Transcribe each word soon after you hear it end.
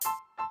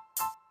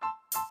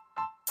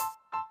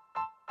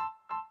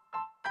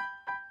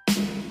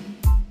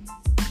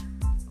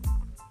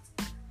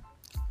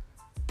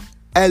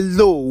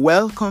Hello,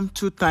 welcome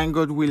to Thank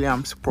God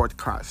Williams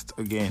podcast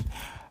again.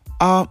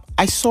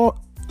 I saw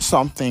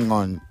something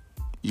on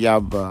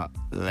Yaba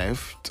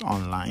Left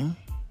online,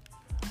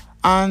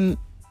 and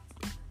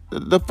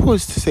the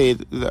post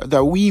said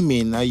that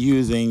women are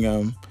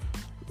using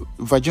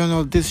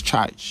vaginal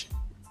discharge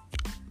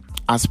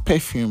as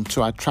perfume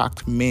to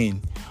attract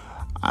men,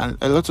 and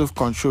a lot of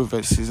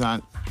controversies.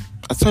 And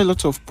I saw a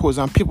lot of posts,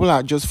 and people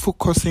are just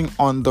focusing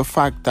on the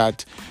fact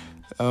that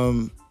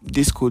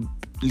this could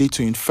lead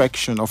to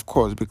infection, of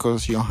course,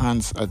 because your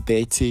hands are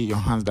dirty, your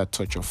hands that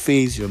touch your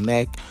face, your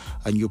neck,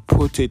 and you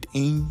put it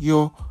in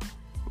your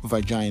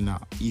vagina,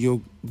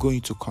 you're going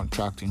to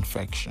contract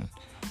infection.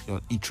 You're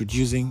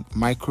introducing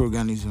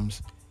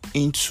microorganisms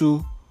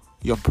into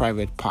your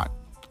private part.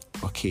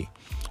 Okay,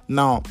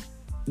 now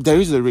there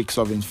is a risk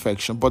of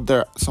infection, but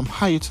there are some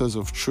hiatus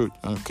of truth.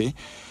 Okay,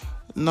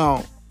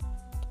 now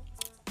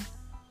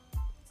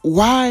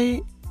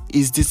why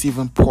is this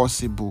even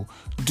possible?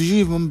 Do you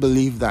even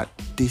believe that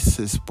this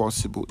is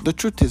possible? The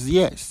truth is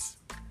yes,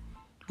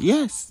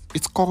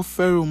 it's called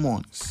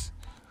pheromones.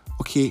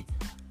 Okay,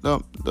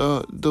 the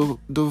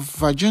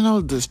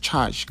vaginal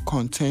discharge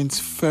contains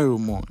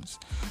pheromones.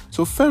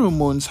 So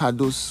pheromones are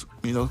those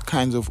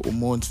kinds of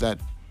hormones that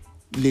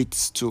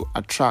leads to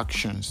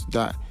attractions,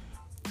 that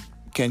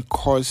can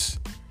cause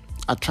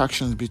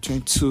attractions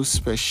between two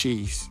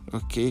species.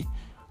 Okay,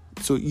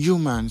 so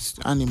humans,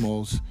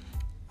 animals,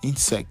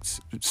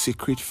 insects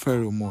secrete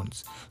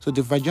pheromones. So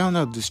the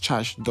vaginal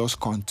discharge does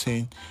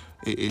contain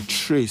a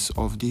trace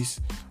of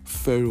these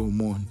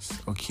pheromones.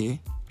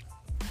 Okay,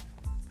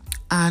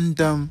 and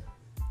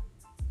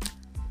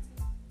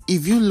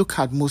if you look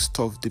at most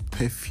of the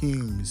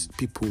perfumes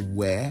people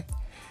wear,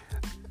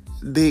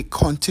 they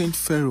contain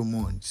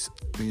pheromones,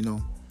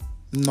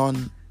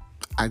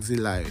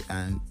 non-axillary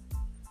and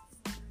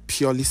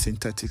purely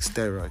synthetic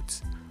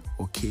steroids.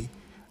 Okay,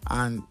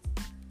 and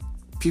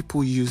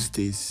people use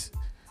this.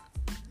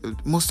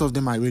 Most of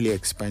them are really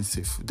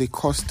expensive. They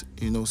cost,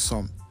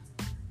 some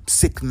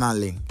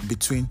signaling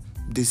between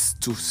these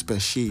two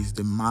species,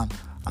 the man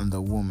and the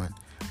woman,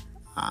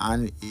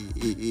 and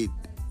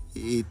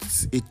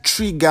it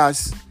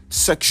triggers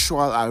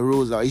sexual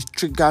arousal. It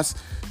triggers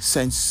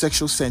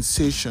sexual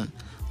sensation.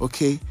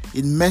 Okay,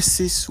 it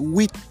messes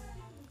with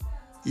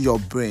your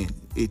brain.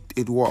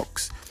 It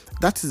works.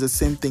 That is the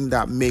same thing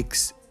that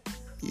makes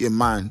a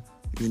man,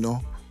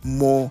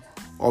 more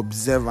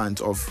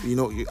observant of,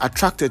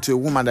 attracted to a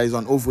woman that is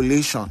on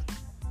ovulation.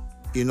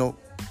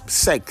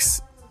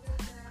 Sex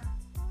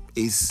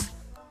is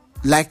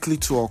likely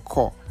to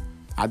occur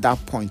at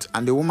that point,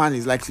 and the woman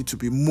is likely to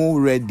be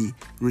more ready,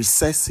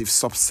 receptive,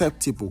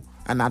 susceptible,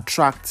 and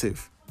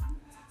attractive.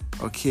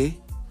 Okay.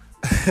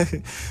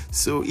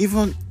 So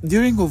even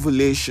during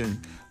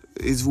ovulation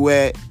is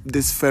where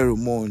these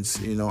pheromones,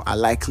 are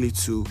likely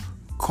to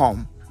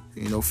come,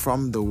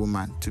 from the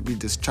woman to be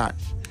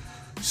discharged.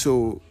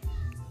 So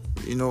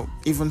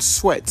even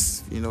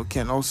sweats,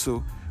 can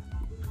also,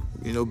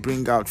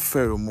 bring out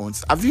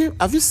pheromones.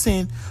 Have you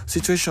seen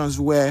situations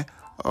where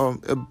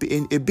a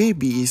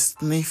baby is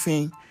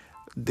sniffing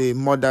the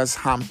mother's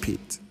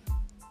armpit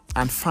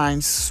and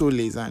finds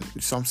solace and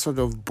some sort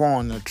of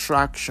bond,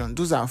 attraction?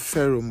 Those are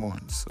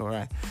pheromones. All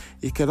right.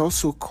 It can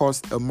also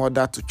cause a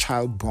mother to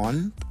child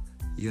bond.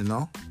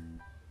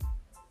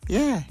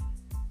 Yeah.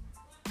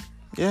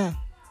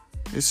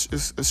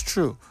 It's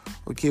true.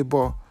 Okay,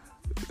 but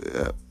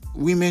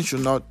women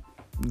should not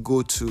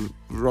go to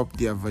rub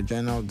their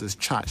vaginal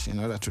discharge in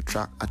order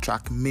to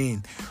attract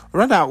men.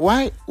 Rather,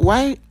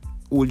 why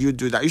would you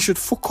do that? You should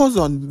focus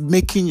on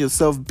making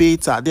yourself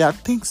better. There are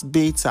things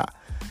better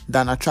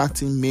than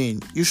attracting men.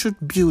 You should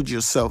build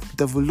yourself,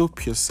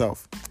 develop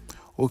yourself.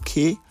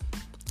 Okay?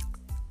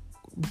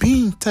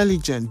 Be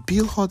intelligent,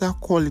 build other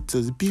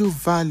qualities, build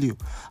value,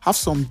 have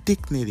some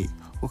dignity.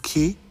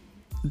 Okay?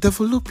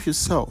 Develop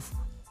yourself.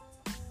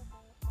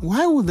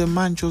 Why would a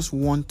man just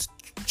want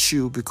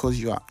you because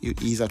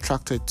he's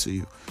attracted to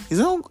you? He's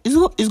going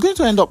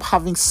to end up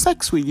having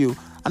sex with you,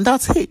 and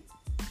that's it.